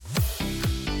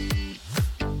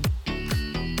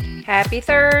Happy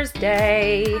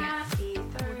Thursday. Happy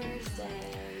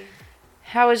Thursday.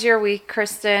 How was your week,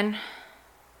 Kristen?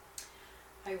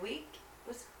 My week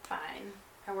was fine.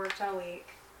 I worked all week.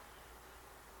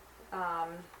 I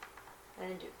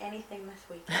didn't do anything this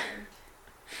weekend.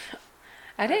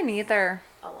 I didn't either.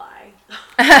 A lie.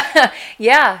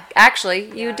 Yeah, actually,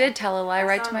 you Yeah. did tell a lie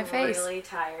right to my I'm face. really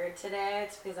tired today.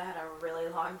 It's because I had a really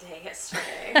long day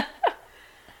yesterday.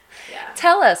 Yeah.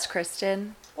 Tell us,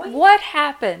 Kristen, Well, what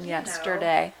happened you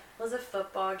yesterday? It was a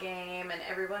football game, and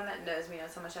everyone that knows me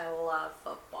knows how much I love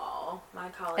football. My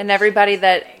college And everybody is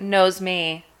that winning. knows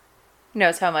me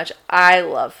knows how much I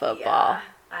love football. Yeah,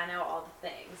 I know all the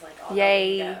things, like all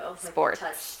Yay, the lingo, like sports.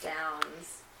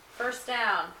 touchdowns, first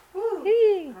down. Woo. I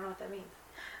Whee! don't know what that means.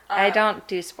 I don't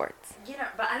do sports. You know,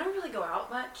 but I don't really go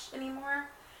out much anymore.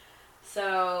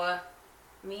 So,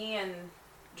 me and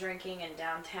drinking in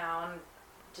downtown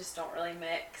just don't really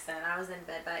mix. And I was in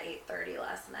bed by 8:30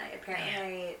 last night. Apparently, Man.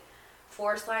 I ate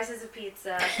 4 slices of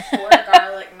pizza, 4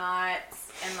 garlic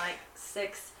knots, and like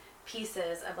 6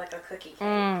 pieces of like a cookie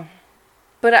cake.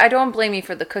 But I don't blame you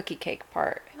for the cookie cake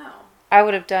part. No. I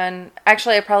would have done...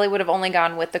 Actually, I probably would have only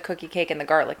gone with the cookie cake and the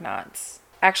garlic knots.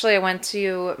 Actually, I went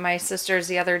to my sister's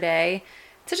the other day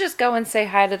to just go and say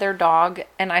hi to their dog,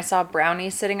 and I saw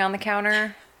brownies sitting on the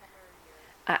counter.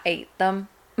 I ate them.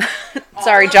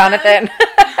 Sorry, of Jonathan.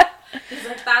 He's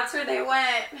like, that's where they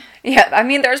went. Yeah, I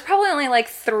mean, there's probably only like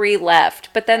 3 left,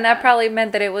 but then that Yeah. probably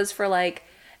meant that it was for like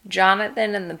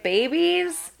Jonathan and the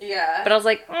babies. Yeah. But I was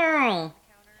like,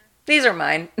 these are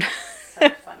mine. So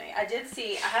funny. I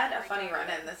had a funny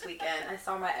run-in this weekend. I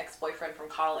saw my ex-boyfriend from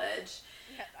college.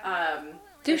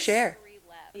 Do it's- share.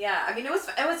 Yeah, I mean, it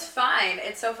was fine.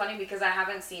 It's so funny because I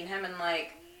haven't seen him in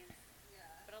like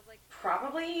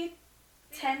probably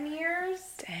 10 years.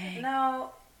 Dang.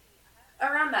 No,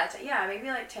 around that time. Yeah, maybe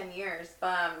like 10 years.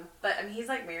 But I mean, he's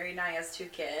like married now. He has 2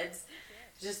 kids.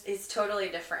 It's totally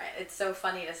different. It's so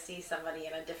funny to see somebody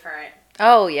in a different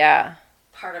Oh, yeah.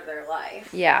 part of their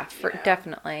life. Yeah, You know?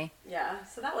 definitely. Yeah,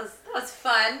 so that was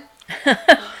fun.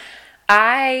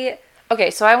 Okay,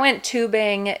 so I went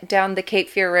tubing down the Cape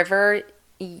Fear River.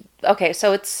 Okay,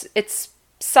 so it's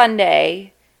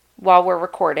Sunday while we're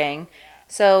recording.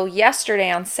 So yesterday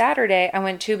on Saturday, I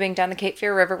went tubing down the Cape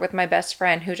Fear River with my best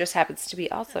friend, who just happens to be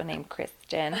also named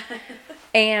Kristen.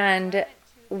 And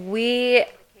every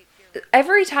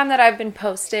time that I've been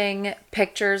posting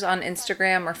pictures on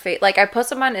Instagram or like I post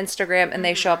them on Instagram and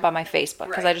they show up on my Facebook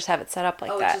because I Right. just have it set up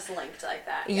like Oh, that. it's just linked like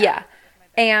that. Yeah.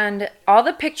 And all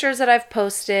the pictures that I've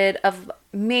posted of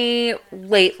me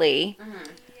lately,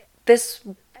 this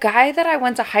guy that I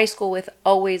went to high school with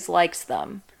always likes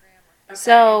them. Okay.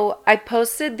 So I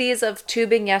posted these of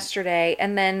tubing yesterday,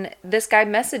 and then this guy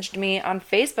messaged me on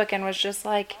Facebook and was just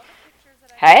like,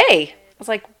 hey. I was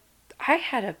like, I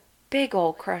had a big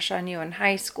old crush on you in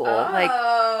high school. Like,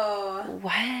 Oh.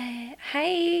 what?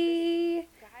 Hey.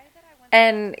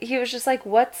 And he was just like,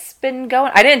 what's been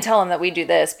going... I didn't tell him that we do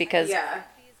this because, Yeah.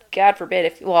 God forbid,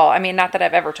 if... Well, I mean, not that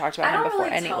I've ever talked about I him don't before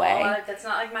really anyway. tell a lot. That's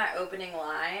not like my opening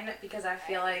line because I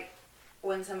feel like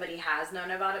when somebody has known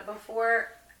about it before,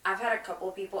 I've had a couple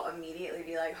of people immediately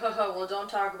be like, well, don't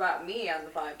talk about me on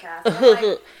the podcast.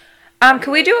 And I'm like,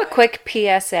 Can we do a quick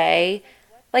PSA?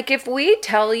 Like, if we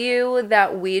tell you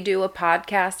that we do a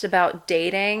podcast about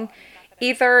dating,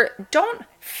 either don't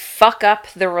fuck up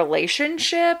the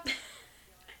relationship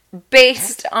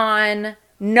based on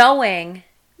knowing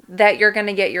that you're going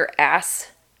to get your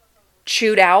ass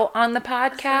chewed out on the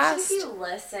podcast. especially if you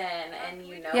listen and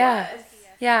you know Yeah. us.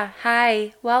 Yeah,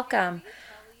 hi, welcome.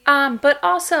 But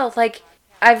also, like,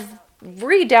 I've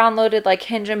re-downloaded, like,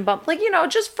 Hinge and Bump, like,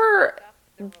 just for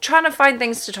trying to find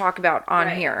things to talk about on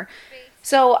Right. here.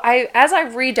 So, as I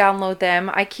re-download them,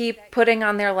 I keep putting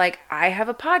on there, like, I have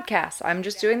a podcast. I'm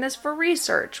just doing this for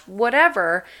research,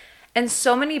 whatever. And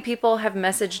so many people have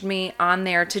messaged me on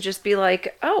there to just be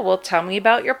like, oh, well, tell me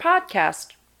about your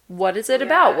podcast. What is it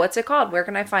about? Yeah. What's it called? Where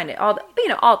can I find it? All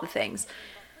the things.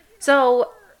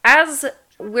 So, as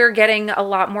we're getting a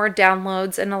lot more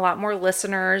downloads and a lot more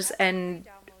listeners, and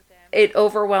it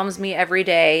overwhelms me every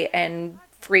day and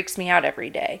freaks me out every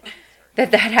day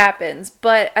that happens.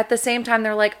 But at the same time,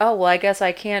 they're like, oh, well, I guess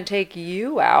I can't take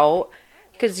you out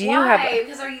because you Why? have...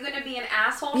 Because are you going to be an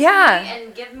asshole Yeah. to me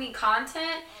and give me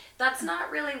content? That's not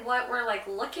really what we're, like,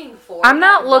 looking for. I'm We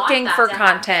not don't want looking that for to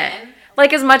content. happen.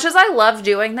 Like, as much as I love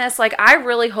doing this, like, I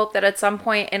really hope that at some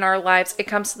point in our lives, it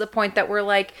comes to the point that we're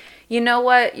like, you know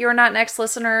what? You're not next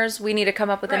listeners. We need to come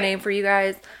up with a Right. name for you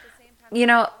guys.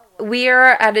 We are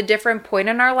at a different point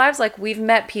in our lives. Like, we've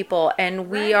met people and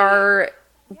we Right. are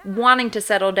wanting to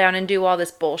settle down and do all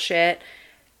this bullshit.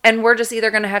 And we're just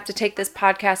either going to have to take this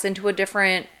podcast into a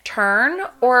different turn,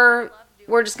 or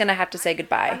we're just going to have to say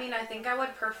goodbye. I mean, I think I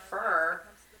would prefer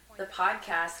the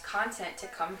podcast content to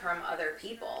come from other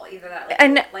people, either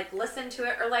that like listen to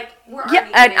it, or like we're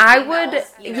already and I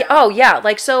emails, would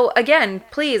like, so again,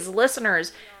 please,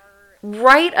 listeners,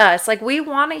 write us. Like, we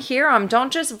want to hear them.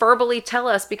 Don't just verbally tell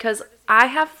us, because I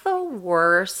have the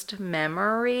worst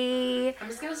memory. I'm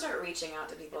just gonna start reaching out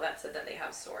to people that said that they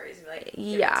have stories and be like,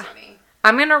 give it to me.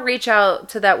 I'm going to reach out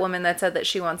to that woman that said that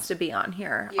she wants to be on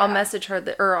here. I'll message her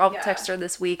or I'll text her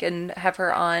this week and have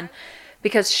her on,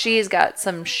 because she's got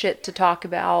some shit to talk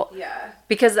about. Yeah.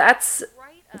 Because that's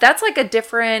like a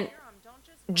different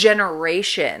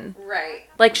generation. Right.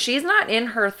 Like, she's not in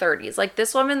her 30s. Like,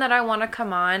 this woman that I want to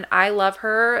come on, I love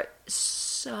her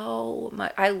so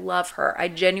much. I love her. I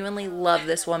genuinely love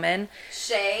this woman.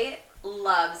 Shay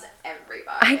loves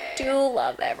everybody. I do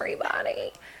love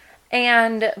everybody.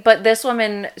 But this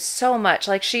woman so much,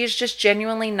 like, she's just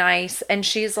genuinely nice. And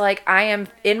she's like, I am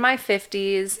in my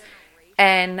 50s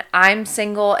and I'm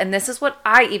single, and this is what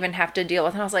I even have to deal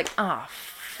with. And I was like, oh,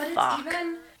 but fuck. It's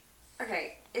even,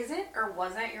 okay, isn't or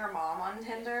wasn't your mom on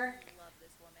Tinder?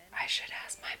 I should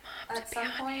ask my mom at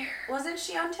some point. Wasn't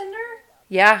she on Tinder?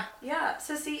 Yeah. Yeah.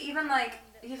 So see, even like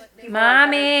people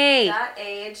Mommy, that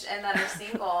age and that are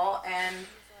single, and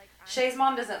Shay's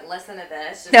mom doesn't listen to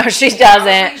this. No, she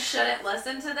doesn't. She shouldn't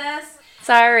listen to this.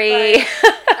 Sorry.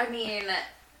 But, I mean,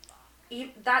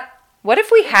 that. What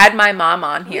if we had my mom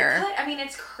on here? I mean,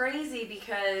 it's crazy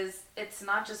because it's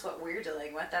not just what we're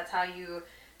dealing with. That's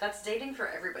dating for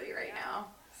everybody right now.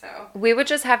 So we would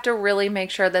just have to really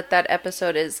make sure that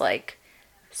episode is like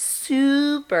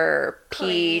super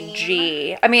PG.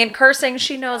 Clean. I mean, cursing,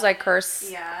 she knows I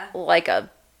curse like I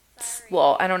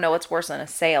don't know what's worse than a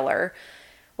sailor.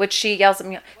 Which she yells at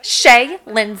me, Shay,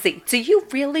 Lindsay, do you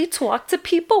really talk to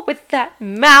people with that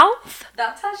mouth?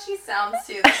 That's how she sounds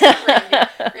too. Randy.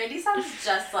 Randy sounds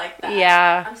just like that.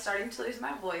 Yeah. I'm starting to lose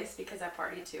my voice because I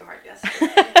partied too hard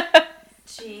yesterday.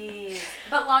 Jeez.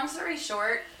 But long story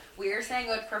short, we were saying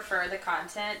would prefer the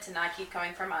content to not keep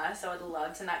coming from us. I would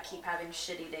love to not keep having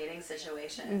shitty dating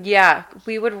situations. Yeah,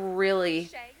 we would really.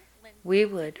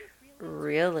 Or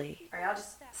y'all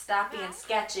just stop being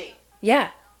sketchy.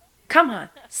 Yeah. Come on.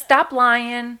 Stop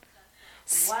lying.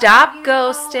 Stop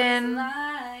ghosting.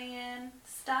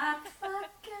 Stop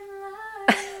fucking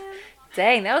lying.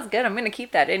 Dang, that was good. I'm going to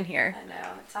keep that in here. I know.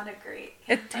 It sounded great.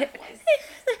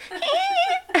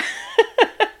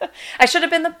 I should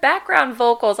have been the background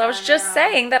vocals. I was just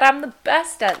saying that I'm the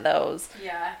best at those.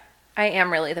 Yeah. I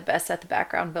am really the best at the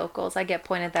background vocals. I get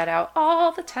pointed that out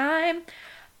all the time.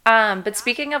 But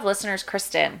speaking of listeners,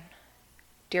 Kristen,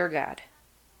 dear God,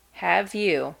 have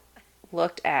you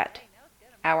looked at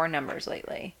our numbers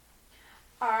lately?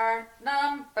 Our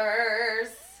numbers.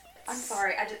 I'm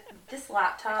sorry. This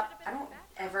laptop, I don't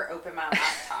ever open my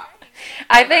laptop.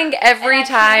 I think every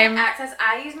time.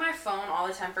 I use my phone all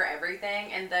the time for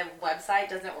everything, and the website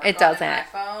doesn't work on my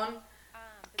phone.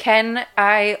 Can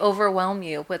I overwhelm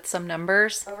you with some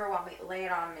numbers? Overwhelm me. Lay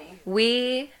it on me.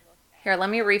 Here, let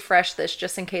me refresh this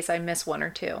just in case I miss one or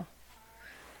two.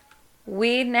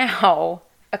 We now,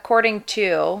 according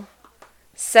to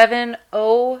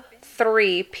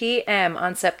 7:03 p.m.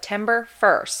 on September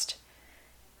 1st,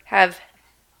 have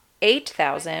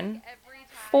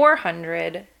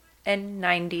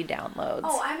 8,490 downloads.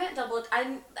 Oh, I meant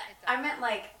I meant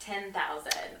like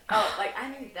 10,000. Oh, like I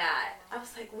knew that. I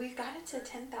was like, we've got it to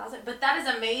 10,000, but that is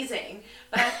amazing.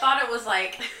 But I thought it was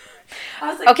like. I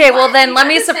was like, okay, well then let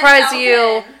me surprise 10,000?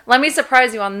 you. Let me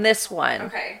surprise you on this one.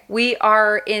 Okay. We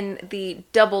are in the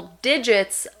double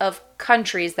digits of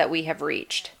countries that we have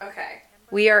reached. Okay.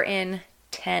 We are in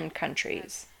 10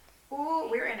 countries. Ooh,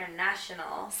 we're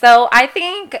international. So I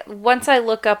think once I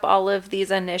look up all of these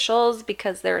initials,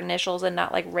 because they're initials and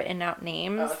not like written out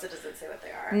names. Oh, so it doesn't say what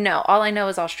they are. No, all I know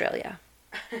is Australia.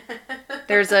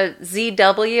 There's a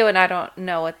ZW and I don't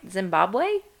know what,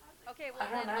 Zimbabwe? I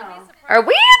don't know. Are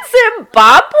we in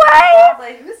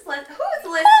Zimbabwe? Who's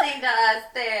listening to us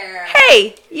there?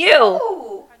 Hey, you.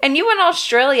 Ooh. And you in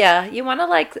Australia. You want to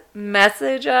like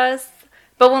message us?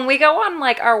 But when we go on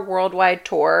like our worldwide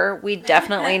tour, we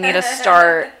definitely need to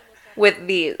start with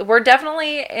these. We're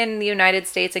definitely in the United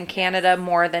States and Canada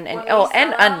more than and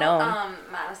unknown.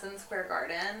 Madison Square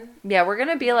Garden. Yeah, we're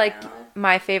gonna be like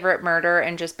My Favorite Murder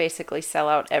and just basically sell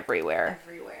out everywhere.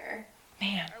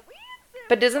 Man.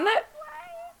 But isn't that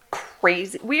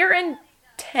crazy? We are in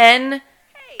 10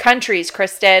 countries,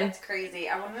 Kristen. That's crazy.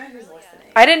 I wonder who's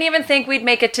listening. I didn't even think we'd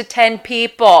make it to 10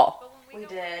 people. We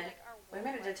did. We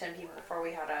made it to 10 people before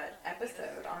we had an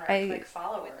episode on our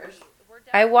followers.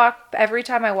 Every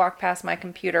time I walk past my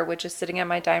computer, which is sitting at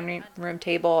my dining room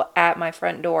table at my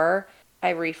front door, I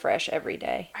refresh every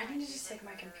day. I need to just take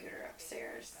my computer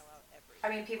upstairs. I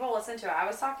mean, people listen to it. I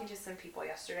was talking to some people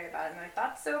yesterday about it, and they're like,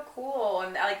 that's so cool.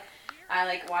 And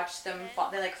I watched them,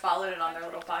 they followed it on their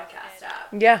little podcast app.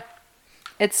 Yeah.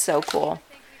 It's so cool.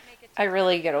 I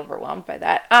really get overwhelmed by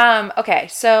that. Okay,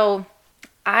 so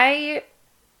I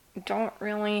don't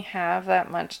really have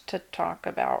that much to talk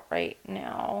about right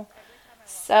now.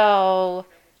 So,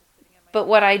 but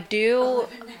what I do...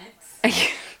 11 minutes.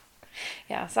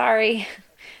 Yeah, sorry.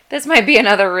 This might be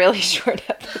another really short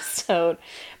episode.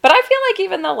 But I feel like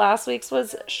even though last week's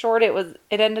was short, it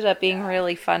ended up being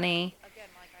really funny.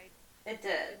 It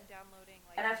did.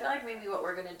 And I feel like maybe what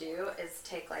we're going to do is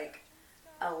take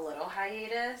a little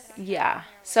hiatus. Yeah.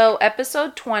 So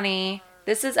episode 20,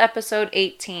 this is episode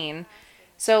 18.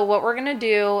 So what we're going to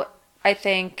do, I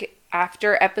think,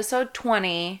 after episode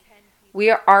 20, we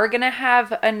are going to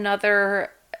have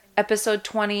another episode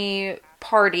 20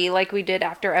 party like we did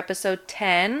after episode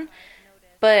 10.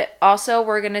 But also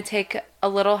we're going to take a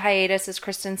little hiatus, as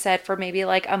Kristen said, for maybe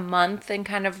like a month and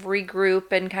kind of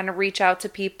regroup and kind of reach out to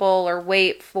people or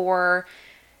wait for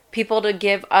people to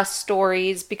give us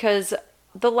stories, because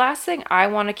the last thing I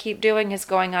want to keep doing is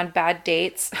going on bad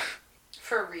dates.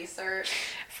 For research.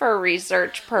 For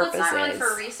research purposes. Well, it's not really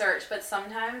for research, but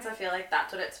sometimes I feel like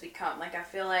that's what it's become. Like, I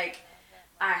feel like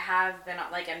I have been,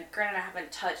 and granted I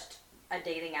haven't touched a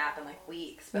dating app in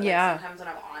weeks, but sometimes when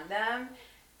I'm on them,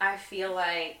 I feel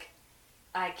like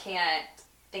I can't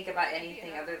think about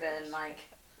anything other than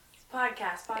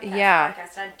podcast, and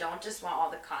I don't just want all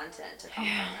the content to come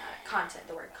from that. Content,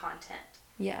 the word content.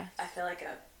 Yeah. I feel like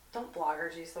don't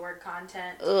bloggers use the word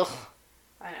content? Ugh.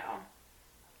 I know.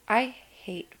 I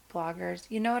hate bloggers.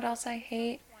 You know what else I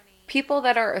hate? People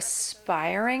that are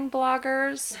aspiring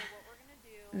bloggers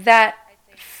that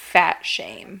fat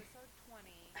shame.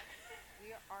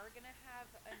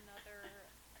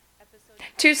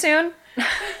 Too soon?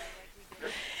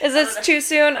 Is this too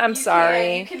soon? I'm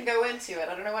sorry. You can go into it.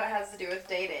 I don't know what it has to do with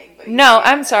dating. But no,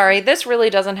 I'm sorry. This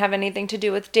really doesn't have anything to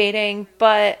do with dating,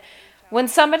 but when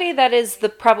somebody that is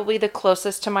probably the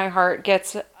closest to my heart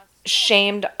gets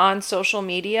shamed on social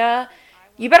media,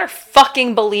 you better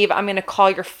fucking believe I'm going to call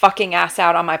your fucking ass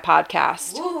out on my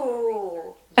podcast.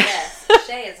 Ooh, yes.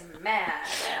 Shay is mad.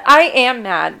 I am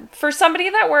mad. For somebody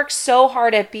that works so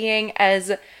hard at being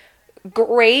as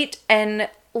great and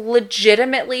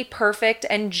legitimately perfect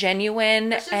and genuine.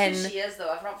 That's just and who she is, though.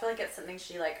 I don't feel like it's something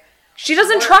she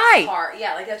doesn't try. Hard.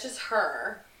 Yeah, that's just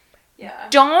her. Yeah.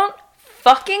 Don't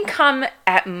fucking come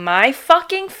at my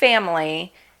fucking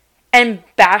family and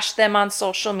bash them on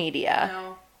social media.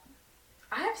 No.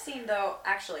 I have seen, though,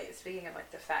 actually, speaking of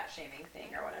the fat shaming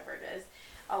thing or whatever it is,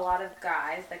 a lot of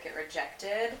guys that get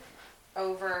rejected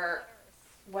over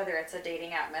whether it's a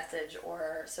dating app message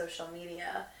or social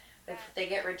media, if they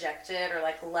get rejected or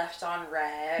left on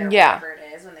red or whatever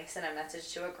it is, when they send a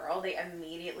message to a girl, they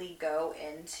immediately go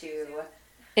into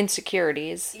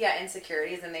insecurities. Yeah,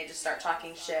 insecurities, and they just start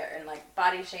talking shit and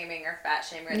body shaming or fat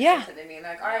shaming or something. They're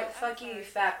like, all right, fuck you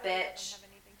fat bitch.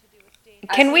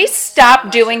 Can we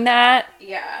stop doing that?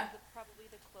 Yeah.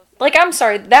 I'm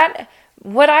sorry,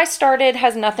 what I started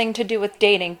has nothing to do with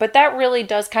dating, but that really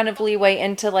does kind of leeway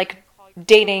into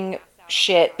dating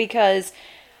shit, because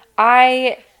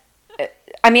I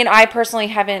personally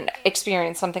haven't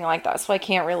experienced something like that, so I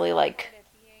can't really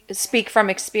speak from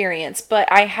experience,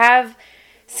 but I have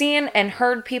seen and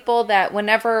heard people that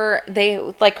whenever they,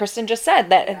 like Kristen just said,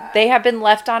 that they have been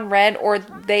left on red or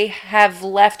they have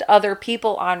left other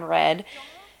people on red,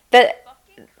 that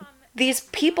these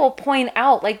people point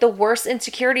out the worst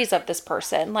insecurities of this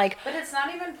person. But it's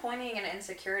not even pointing an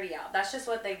insecurity out. That's just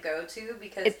what they go to,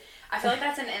 because I feel like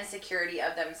that's an insecurity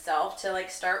of themselves to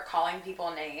start calling people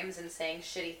names and saying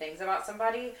shitty things about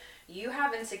somebody. You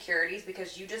have insecurities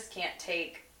because you just can't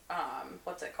take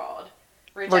what's it called?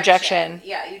 Rejection.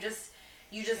 Yeah, you just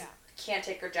can't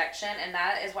take rejection, and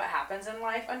that is what happens in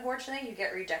life. Unfortunately, you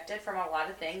get rejected from a lot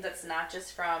of things. That's not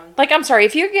just from I'm sorry,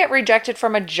 if you get rejected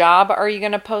from a job, are you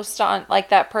gonna post on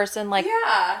that person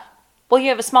yeah, well, you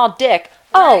have a small dick?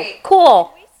 Right. Oh,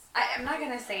 cool. I'm not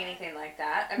gonna say anything like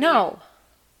that. I mean, no,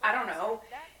 I don't know.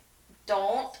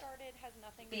 Don't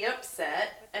be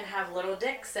upset and have little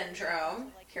dick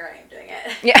syndrome. Here I am doing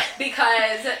it. Yeah.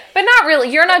 Because... But not really.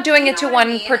 You're not doing it to one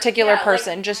mean? particular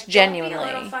person, just genuinely. Don't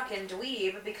be a little fucking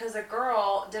dweeb because a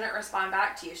girl didn't respond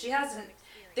back to you. She hasn't...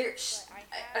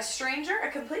 A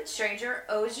complete stranger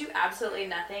owes you absolutely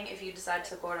nothing if you decide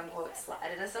to quote-unquote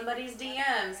slide into somebody's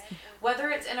DMs. Whether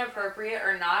it's inappropriate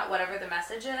or not, whatever the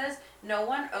message is, no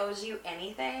one owes you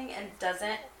anything and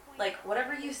doesn't like,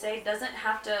 whatever you say doesn't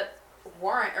have to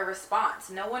warrant a response.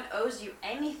 No one owes you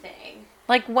anything.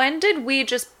 Like, when did we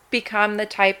just become the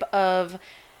type of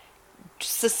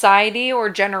society or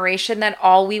generation that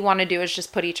all we want to do is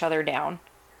just put each other down?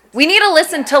 We need to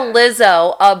listen to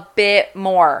Lizzo a bit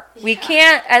more. We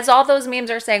can't, as all those memes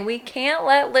are saying, we can't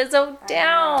let Lizzo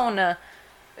down.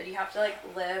 But you have to, like,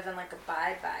 live and, like,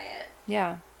 abide by it.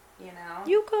 Yeah. You know?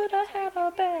 You could have had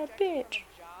a bad bitch.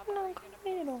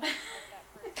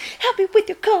 Help me with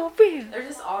your career. There's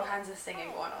just all kinds of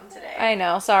singing going on today. I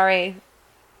know, sorry.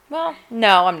 Well,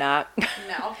 no, I'm not.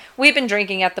 No. We've been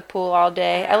drinking at the pool all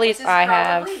day. At least I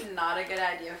have. Which is probably not a good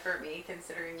idea for me,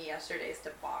 considering yesterday's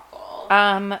debacle.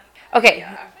 Okay.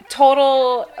 Yeah.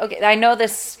 Okay, I know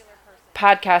this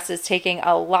podcast is taking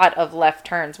a lot of left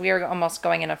turns. We are almost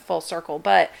going in a full circle.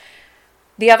 But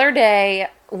the other day,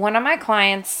 one of my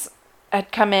clients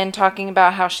had come in talking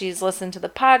about how she's listened to the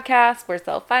podcast. We're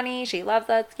so funny. She loves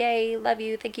us. Yay. Love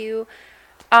you. Thank you.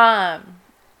 And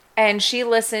she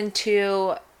listened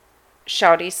to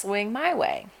Shawty Swing My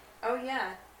Way. Oh,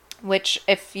 yeah. Which,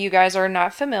 if you guys are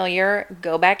not familiar,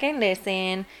 go back and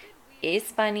listen.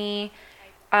 It's funny.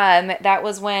 That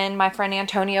was when my friend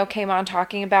Antonio came on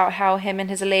talking about how him and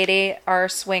his lady are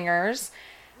swingers.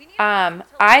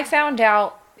 I found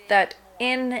out that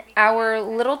in our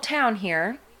little town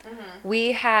here,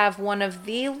 we have one of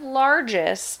the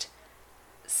largest,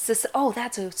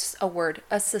 that's a word,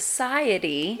 a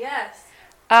society. Yes.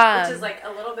 Which is, like,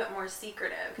 a little bit more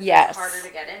secretive. Yes. It's harder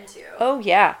to get into. Oh,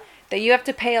 yeah. That you have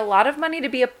to pay a lot of money to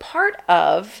be a part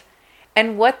of.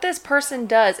 And what this person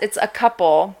does, it's a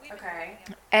couple. Okay.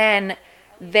 And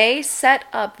they set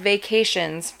up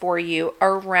vacations for you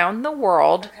around the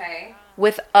world. Okay.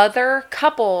 With other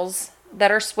couples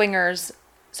that are swingers.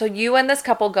 So you and this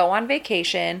couple go on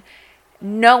vacation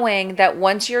knowing that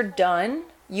once you're done,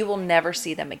 you will never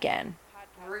see them again.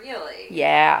 Really?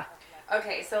 Yeah.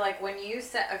 Okay, so, like, when you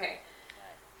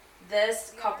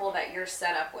this couple that you're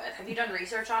set up with, have you done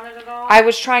research on it at all? I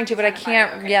was trying to, but I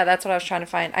can't. Okay. Yeah, that's what I was trying to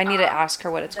find. I need to ask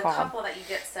her what it's called. The couple that you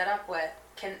get set up with,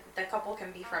 the couple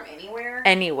can be from anywhere?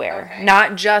 Anywhere. Okay.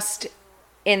 Not just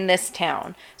in this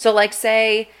town. So, like,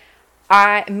 say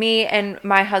me and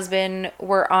my husband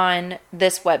were on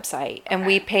this website and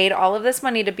we paid all of this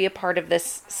money to be a part of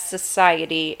this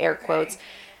society, air quotes.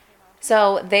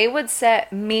 So they would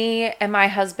set me and my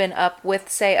husband up with,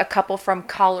 say, a couple from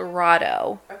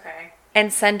Colorado. Okay.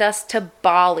 And send us to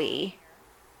Bali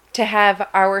to have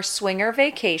our swinger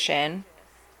vacation.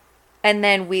 And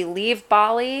then we leave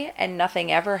Bali and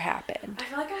nothing ever happened. I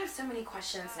feel like I have so many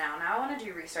questions now. Now I want to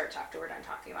do research after we're done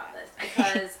talking about this.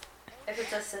 Because if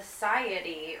it's a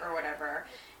society or whatever,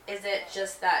 is it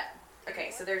just that...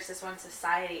 Okay, so there's this one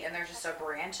society, and there's just a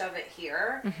branch of it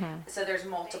here. Mm-hmm. So there's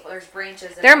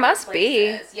branches. There must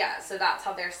be. Yeah, so that's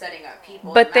how they're setting up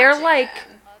people. But they're like...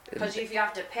 Because if you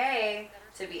have to pay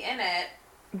to be in it...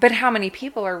 But how many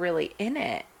people are really in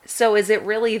it? So is it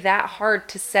really that hard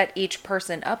to set each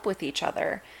person up with each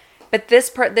other? But this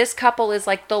couple is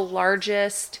like the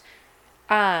largest...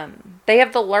 they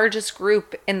have the largest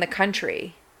group in the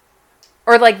country.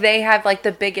 Or like they have like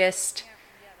the biggest...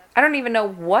 I don't even know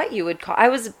what you would call.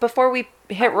 Before we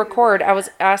hit record, I was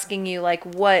asking you like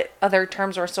what other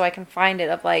terms were so I can find it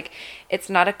of like, it's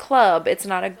not a club, it's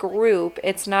not a group,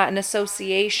 it's not an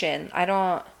association. I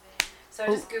don't. So I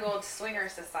just Googled Swinger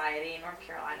Society in North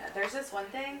Carolina. There's this one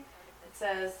thing. It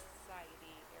says,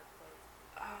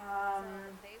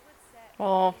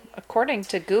 well, according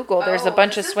to Google, there's a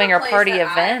bunch of swinger party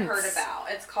events. I've heard about.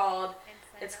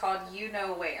 It's called You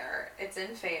Know Where. It's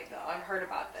in Fayetteville. I've heard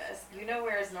about this. You Know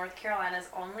Where is North Carolina's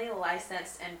only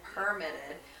licensed and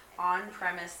permitted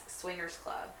on-premise swingers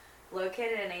club.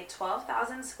 Located in a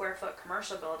 12,000 square foot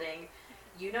commercial building,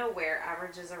 You Know Where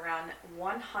averages around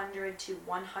 100 to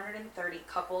 130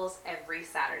 couples every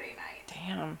Saturday night.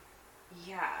 Damn.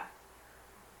 Yeah.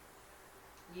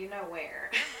 You Know Where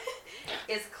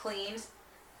is cleaned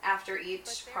after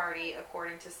each party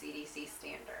according to CDC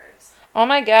standards. Oh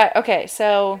my God. Okay,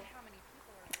 so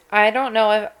I don't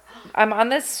know if I'm on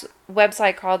this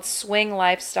website called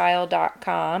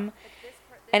swinglifestyle.com,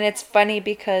 and it's funny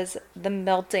because the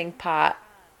melting pot.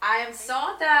 I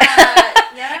saw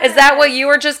that. Yes. Is that what you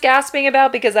were just gasping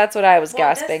about? Because that's what I was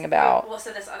gasping about. Well,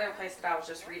 so this other place that I was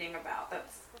just reading about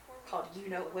that's called You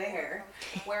Know Where.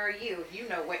 Where are you? You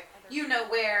know where. You know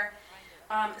where.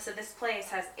 So this place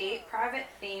has 8 private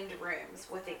themed rooms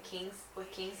with king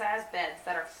size beds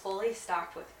that are fully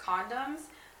stocked with condoms,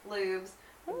 lubes,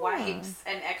 wipes,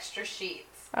 and extra sheets.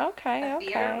 Okay, A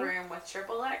theater okay. room with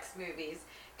triple X movies,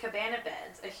 cabana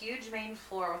beds, a huge main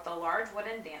floor with a large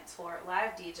wooden dance floor,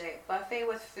 live DJ, buffet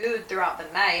with food throughout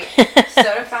the night,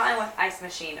 soda fountain with ice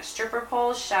machine, stripper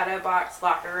poles, shadow box,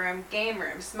 locker room, game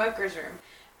room, smoker's room,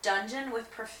 dungeon with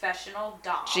professional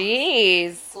dogs,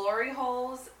 Jeez. glory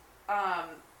holes,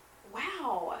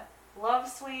 wow, love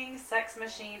swing, sex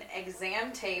machine,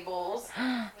 exam tables,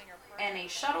 and a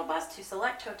shuttle bus to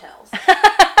select hotels.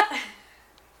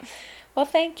 Well,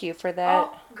 thank you for that.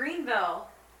 Oh, Greenville.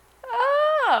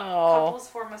 Oh. Couples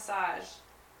for massage.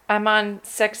 I'm on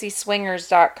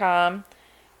sexyswingers.com.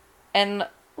 And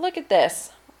look at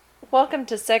this. Welcome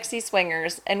to Sexy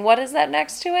Swingers. And what is that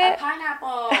next to A it?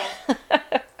 pineapple.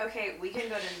 Okay, we can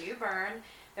go to New Bern.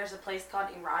 There's a place called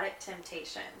Erotic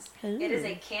Temptations. It is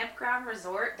a campground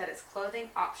resort that is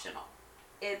clothing optional.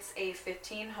 It's a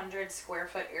 1,500 square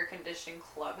foot air conditioned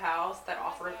clubhouse that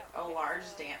offers a large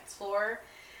dance floor.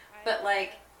 But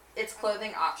like, it's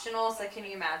clothing optional, so can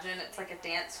you imagine? It's like a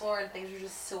dance floor and things are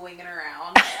just swinging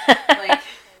around. Like,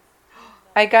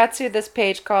 I got to this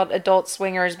page called Adult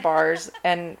Swingers Bars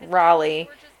in Raleigh.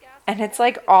 And it's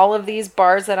like all of these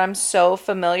bars that I'm so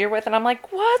familiar with. And I'm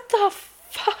like, what the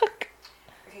fuck?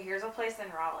 okay, here's a place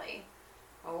in Raleigh.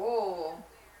 Oh.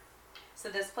 So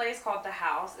this place called The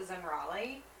House is in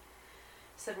Raleigh.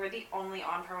 So we're the only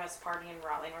on-premise party in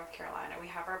Raleigh, North Carolina. We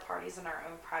have our parties in our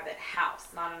own private house,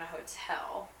 not in a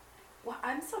hotel. Well,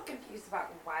 I'm so confused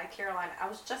about why Carolina. I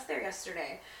was just there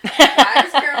yesterday. Why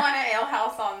is Carolina Ale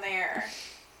House on there?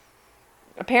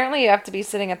 Apparently you have to be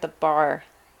sitting at the bar.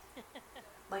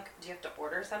 Like, do you have to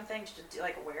order something? Do you,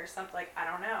 like, wear something? Like, I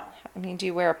don't know. I mean, do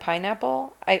you wear a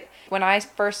pineapple? When I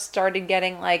first started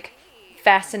getting like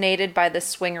fascinated by the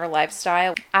swinger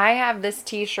lifestyle, I have this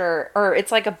t-shirt, or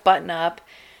it's like a button up,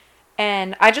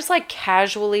 and I just like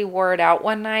casually wore it out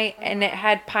one night, and it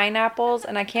had pineapples,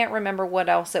 and I can't remember what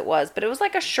else it was, but it was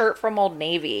like a shirt from Old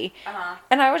Navy.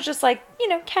 And I was just like,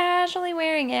 casually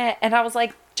wearing it, and I was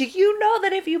like, do you know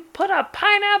that if you put a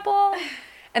pineapple?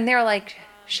 And they're like,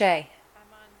 Shay,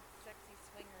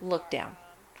 look down.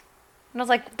 And I was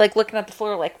like looking at the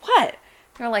floor, like, what?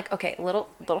 They're like, okay, little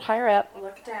higher up.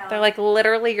 Look down. They're like,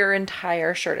 literally, your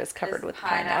entire shirt is covered with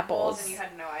pineapples. And you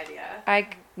had no idea.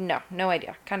 No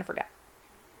idea. Kind of forgot.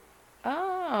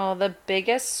 Oh, the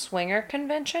biggest swinger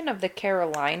convention of the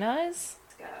Carolinas?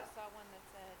 Let's go.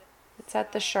 It's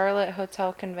at the Charlotte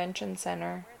Hotel Convention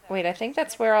Center. Wait, I think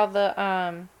that's where all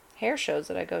the hair shows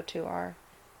that I go to are.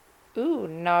 Ooh,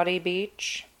 Naughty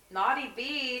Beach. Naughty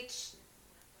Beach.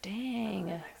 Dang.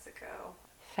 Mexico.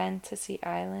 Fantasy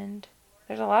Island.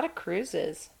 There's a lot of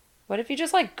cruises. What if you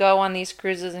just like go on these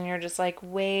cruises and you're just like,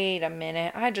 wait a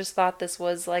minute, I just thought this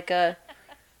was like a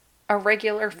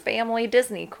regular family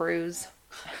Disney cruise.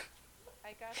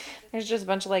 There's just a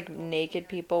bunch of like naked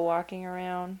people walking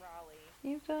around.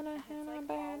 You gonna have a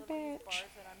bad bitch.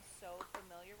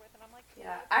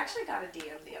 Yeah, I actually got a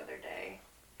DM the other day.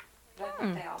 But I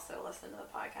think they also listened to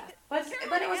the podcast. But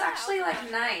it was actually like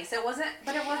nice. It wasn't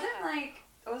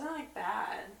like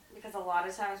bad, because a lot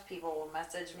of times people will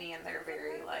message me and they're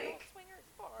very like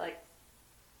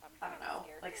I don't know,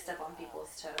 like step on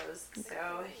people's toes.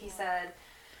 So he said,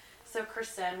 so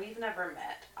Kristen, we've never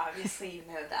met. Obviously you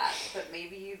know that, but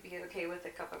maybe you'd be okay with a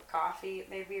cup of coffee.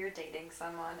 Maybe you're dating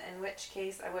someone, in which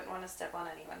case I wouldn't want to step on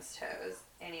anyone's toes.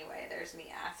 Anyway, there's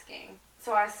me asking.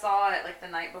 So I saw it like the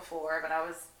night before, but I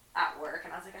was at work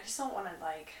and I was like, I just don't want to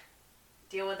like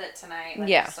deal with it tonight. Like,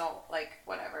 yeah. Just don't, like,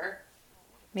 whatever.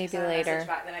 Maybe so later. I messaged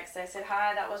back the next day. I said,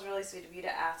 hi, that was really sweet of you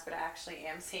to ask, but I actually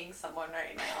am seeing someone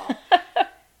right now.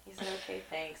 He said, okay,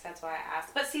 thanks. That's why I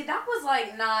asked. But see, that was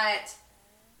like not,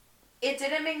 it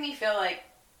didn't make me feel like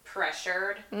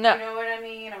pressured. No. You know what I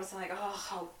mean? I was like,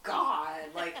 oh God,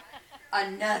 like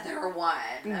another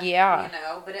one. Yeah. You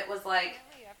know, but it was like,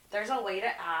 there's a way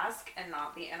to ask and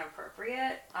not be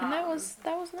inappropriate. And that was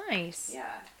nice.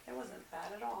 Yeah, it wasn't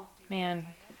bad at all. Man,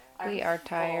 we I'm are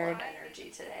tired. Full of energy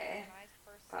today.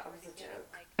 That was a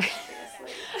joke.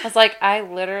 Obviously. I was like, I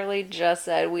literally just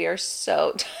said we are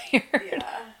so tired.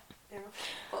 Yeah, I'm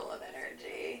full of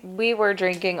energy. We were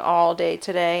drinking all day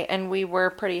today, and we were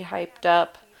pretty hyped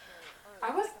up.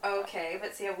 I was okay,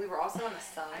 but see, we were also in the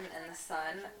sun, and the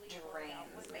sun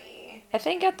drains me. I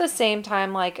think at the same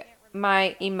time, like,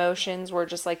 my emotions were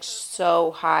just like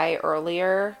so high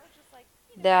earlier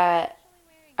that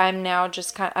I'm now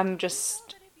just I'm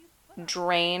just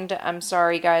drained. I'm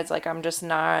sorry guys, like I'm just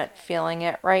not feeling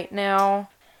it right now.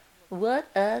 What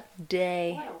a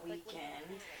day. What a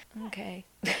weekend. Okay.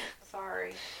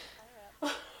 Sorry.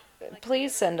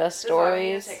 Please send us This is why we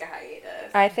need stories. to take a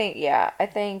hiatus. I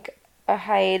think a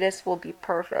hiatus will be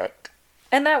perfect.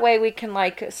 And that way we can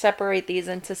like separate these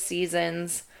into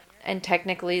seasons. And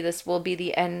technically this will be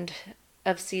the end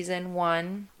of season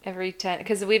 1 every 10,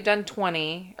 because we've done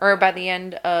 20, or by the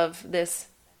end of this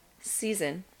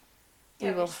season.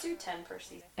 Yeah, we will do 10 per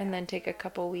season. And then take a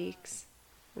couple weeks.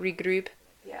 Regroup.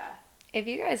 Yeah. If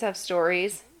you guys have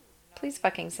stories, please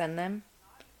fucking send them.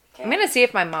 Okay. I'm going to see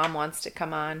if my mom wants to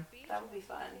come on. That would be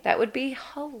fun. That would be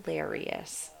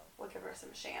hilarious. We'll give her some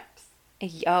champs.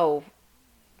 Yo,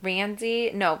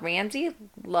 Ramsey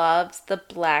loves the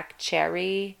black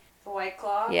cherry. The White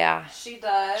Claw? Yeah. She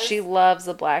does? She loves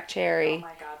the black cherry. Oh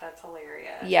my god, that's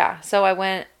hilarious. Yeah, so I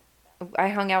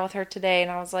hung out with her today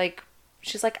and I was like,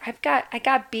 she's like, I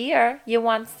got beer. You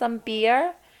want some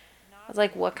beer? I was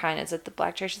like, what kind is it? The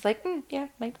black cherry? She's like, yeah,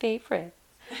 my favorite.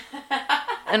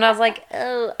 And I was like,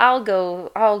 oh, I'll go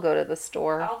to the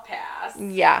store. I'll pass.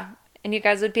 Yeah. And you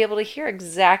guys would be able to hear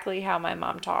exactly how my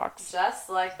mom talks. Just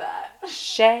like that.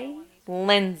 Shay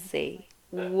Lindsay.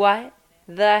 What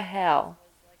the hell?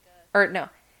 Or no.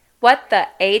 What the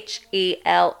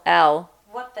HELL?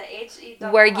 What the HE?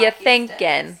 Were you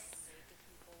thinking?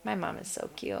 My mom is so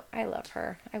cute. I love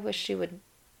her. I wish she would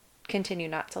continue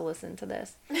not to listen to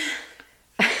this.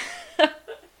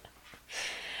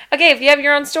 Okay, if you have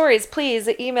your own stories, please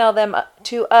email them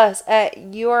to us at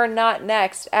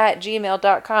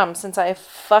yournotnext@gmail.com. Since I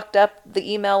fucked up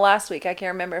the email last week, I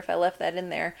can't remember if I left that in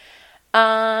there.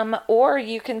 Or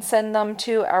you can send them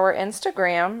to our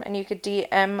Instagram, and you could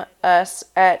DM us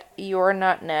at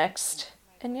yournotnext.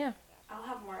 And yeah. I'll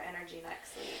have more energy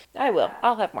next week. I will. Yeah.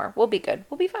 I'll have more. We'll be good.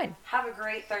 We'll be fine. Have a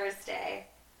great Thursday.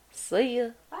 See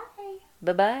ya. Bye.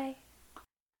 Bye-bye.